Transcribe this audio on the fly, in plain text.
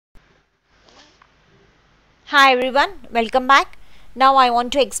Hi everyone, welcome back. Now I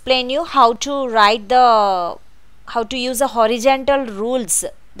want to explain you how to use the horizontal rules,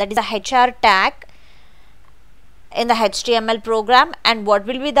 that is a HR tag in the HTML program, and what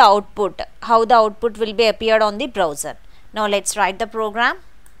will be the output, how the output will be appeared on the browser. Now let's write the program.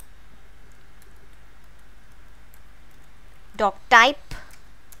 Doc type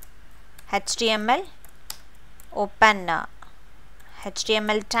HTML, open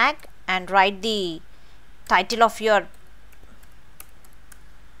HTML tag and write the title of your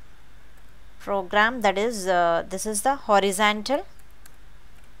program, that is this is the horizontal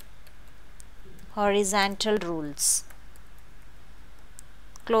rules.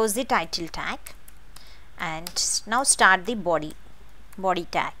 Close the title tag and now start the body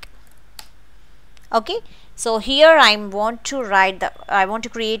tag. Okay, so here I want to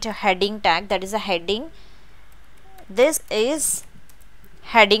create a heading tag, that is a heading. This is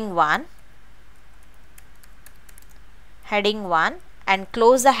heading 1 and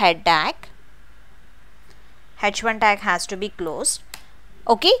close the head tag. H1 tag has to be closed.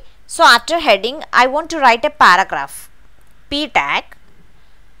 Okay, so after heading I want to write a paragraph, P tag.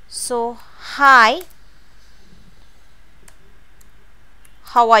 So hi,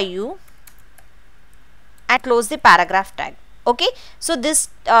 how are you, and close the paragraph tag. Okay, so this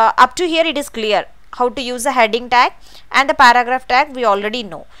up to here it is clear how to use the heading tag, and the paragraph tag we already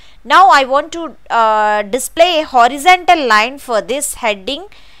know. Now I want to display a horizontal line for this heading.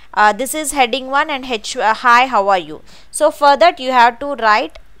 This is heading 1 and hi, how are you. So for that you have to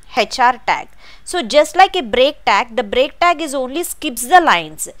write HR tag. So just like a break tag, the break tag is only skips the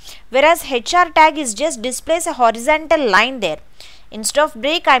lines, whereas HR tag is just displays a horizontal line there. Instead of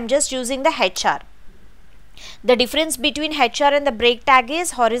break I am just using the HR. The difference between HR and the break tag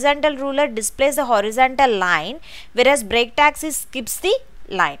is horizontal ruler displays the horizontal line, whereas break tag skips the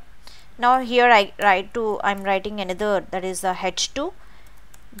line. Now here I am writing another, that is the H2.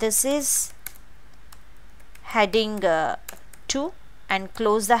 This is heading 2 and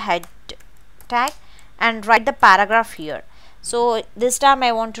close the head tag and write the paragraph here. So this time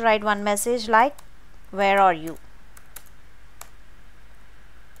I want to write one message like where are you.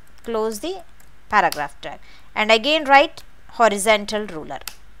 Close the paragraph tag and again write horizontal ruler.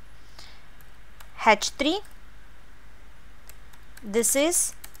 H3, this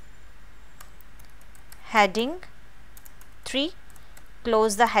is heading 3,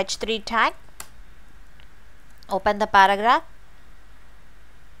 close the H3 tag, open the paragraph,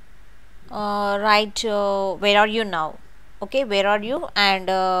 write where are you now. Okay, where are you and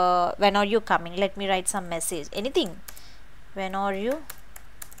when are you coming. Let me write some message, anything, when are you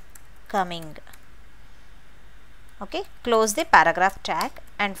coming. Okay, close the paragraph tag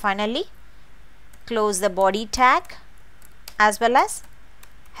and finally close the body tag as well as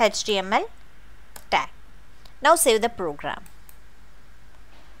HTML tag. Now save the program.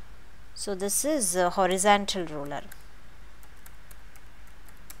 So this is a horizontal ruler.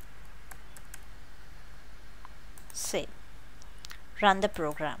 Save. Run the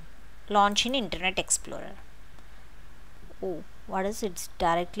program. Launch in Internet Explorer. Oh, what is it? It's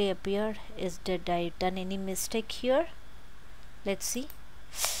directly appeared. Did I done any mistake here? Let's see.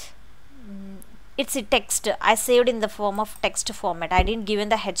 It's a text. I saved in the form of text format. I didn't give in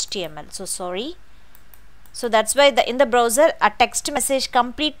the HTML. So sorry. So that's why in the browser a text message,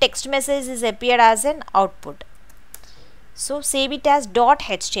 complete text message is appeared as an output. So save it as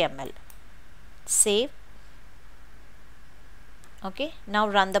 .html. Save. Okay, now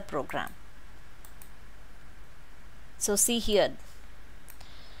run the program. So see here,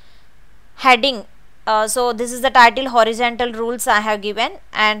 heading, so this is the title, horizontal rules I have given,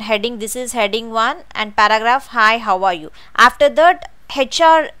 and heading, this is heading 1 and paragraph hi, how are you. After that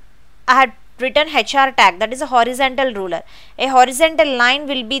HR, I had written HR tag, that is a horizontal ruler. A horizontal line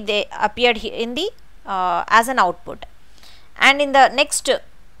will be there, appeared here in the as an output. And in the next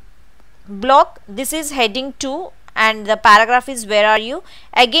block, this is heading 2 and the paragraph is where are you.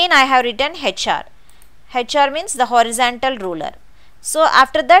 Again I have written HR. HR means the horizontal ruler. So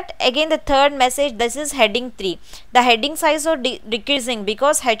after that again the third message, this is heading 3. The heading size is decreasing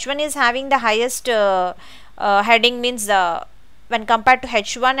because H1 is having the highest heading, means when compared to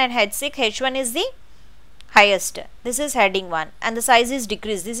H1 and H6, H1 is the highest. This is heading 1 and the size is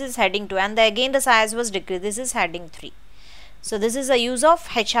decreased. This is heading 2 and again the size was decreased. This is heading 3. So this is a use of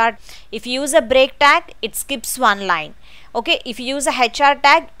HR. If you use a break tag, it skips one line. Okay, if you use a HR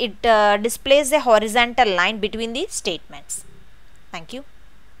tag, it displays a horizontal line between the statements. Thank you.